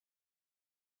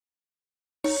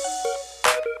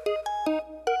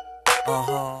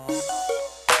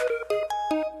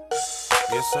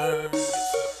sir.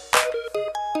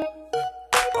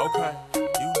 Okay,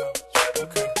 you know.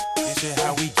 Okay, this is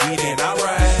how we get it.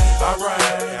 Alright.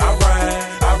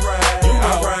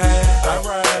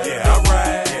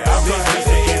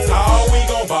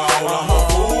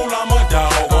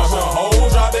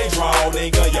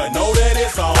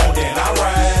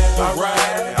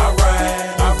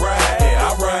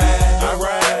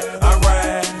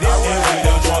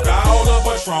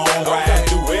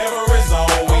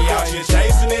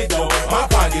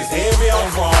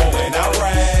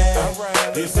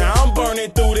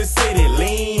 Through the city,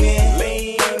 leaning.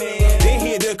 Then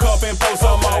hit the cup and post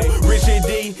some more.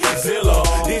 Zilla.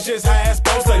 This just how it's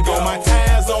supposed to go. My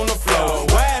tires on the floor.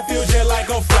 Why I feel just like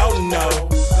I'm floating? No,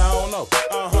 I don't know.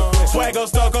 Swagger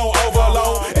stuck on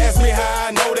overload. Ask me how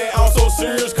I know that I'm so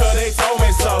serious, cause they told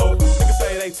me so. Niggas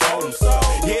say they told them so.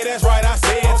 Yeah, that's right, I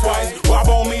said it twice. Wop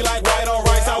on me like white on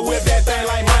rice. I whip that thing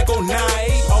like Michael Knight.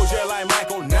 Oh, just like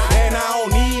Michael Knight. And I don't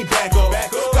need backup.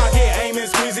 Cock it, aim and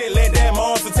squeeze it. Let that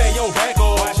monster take your back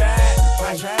up. I tried.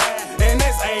 And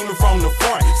that's aiming from the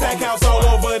front. Stack house all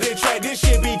over the track. This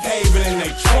shit be caving in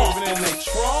they trunk.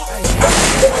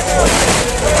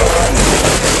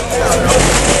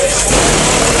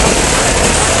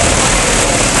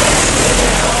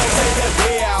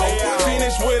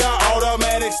 Finish with an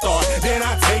automatic start. Then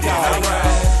I take out. I ride.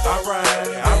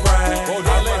 Oh,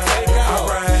 then let's take out. I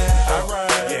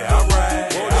ride. Yeah, I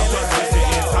ride. Oh, then let's get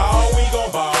it. It's how we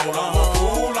gon' ball. I'm a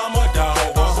fool, I'm a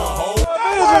dog. I'm a hoe.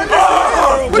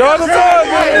 Jordan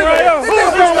right here.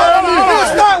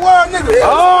 Nigga, smart word, nigga.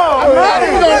 Oh,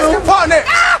 man. Partner.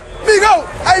 Migo.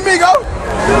 Hey, Migo.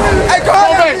 Hey,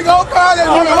 call that Migo. Call that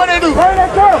Migo. What they do?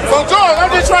 So, Jordan, I'm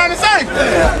just trying to say.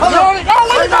 Hold on,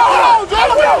 Jordan.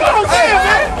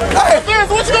 Hey,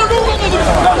 what you gonna do with niggas? You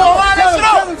gonna line that shit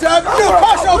up? You a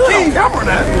talk show king.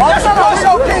 That's a talk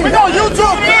show king. We gonna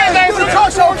YouTube it. You the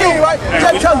talk show king, right?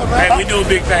 Tell him, man. Hey, we do a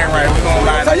big thing, right? We gonna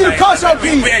line. So you the talk show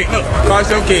king. Hey, look, talk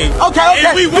show king.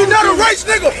 Okay. We know the race,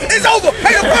 nigga. It's over.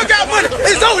 Pay the fuck out money.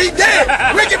 It's over. He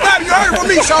dead. Ricky Bobby, you heard it from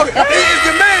me, shorty.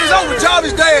 The man is over. Job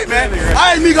is dead, man.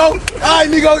 All right, Migo.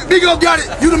 Migo got it.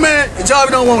 You the man. The job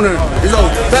don't want nothing. It's over.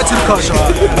 Back to the car show.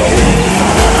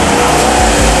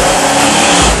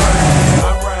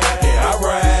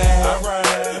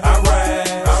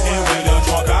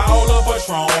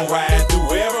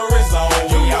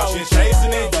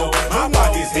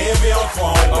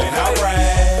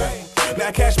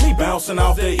 Catch me bouncing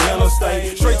off the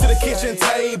interstate, straight to the kitchen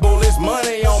table. It's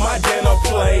money on my dinner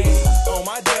plate.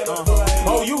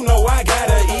 Oh, you know I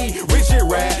gotta eat. Richard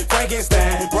Rat,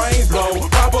 Frankenstein, brains blow,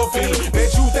 proper feet.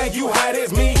 Bet you think you hot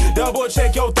as me. Double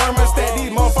check your thermostat.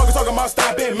 These motherfuckers talking about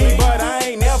stopping me, but I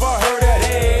ain't never heard of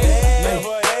that.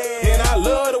 And I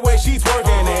love the way she's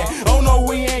working it. Oh no,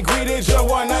 we ain't greeted just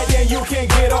one night, then you can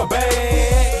get a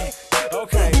bag.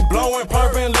 Okay, he blowing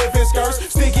purple and lifting skirts,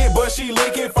 sticky but she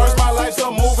licking first. My life's a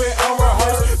movie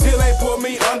unrehearsed till they put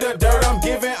me under dirt. I'm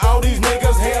giving all these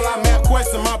niggas hell. I map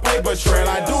quests in my paper trail.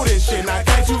 I do this shit, now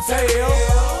can't you tell?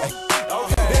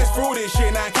 That's fruity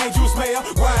shit, now can't you smell?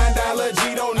 Grind dollar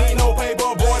G, don't need no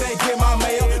paper, boy, they get my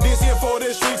mail. This here for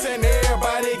the streets and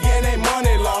everybody getting their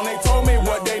money long. They told me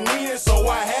what they needed, so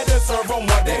I had to serve them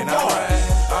what they want.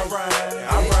 I ride.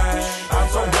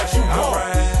 So what you want?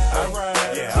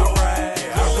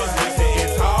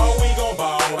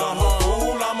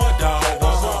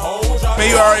 Man,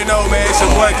 you already know, man. It's your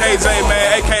boy KJ,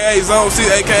 man, aka Zone 6,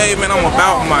 aka, man, I'm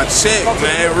about my check,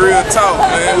 man. Real talk,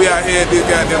 man. We out here at this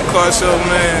goddamn car show,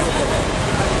 man.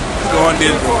 Going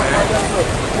digital, man.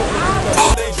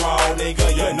 They draw,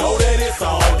 nigga, you know that it's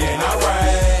on. Then I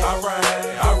ride.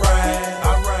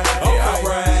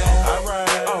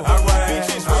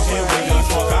 Bitches wishing we done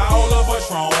drunk all of us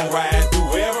wrong. Ride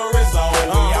through every zone.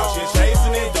 We out here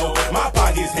chasing it, though. My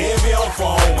pocket's heavy on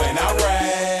chrome when I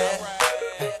ride.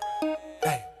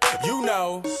 You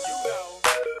know.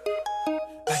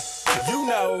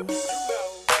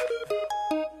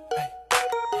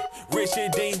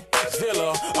 Richard D.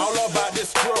 Zilla, all about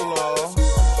this thriller.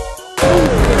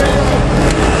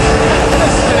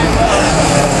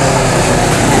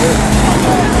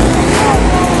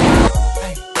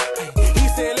 He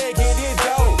said, let's get it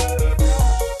dope.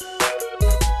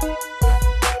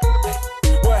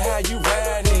 Well, how you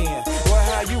riding?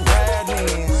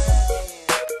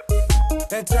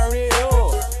 And turn it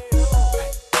up.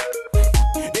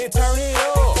 Then turn it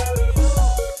up.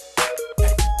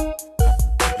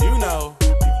 You know.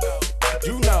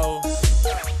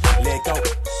 Let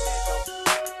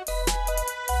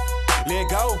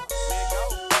go.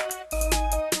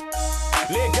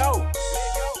 Let go.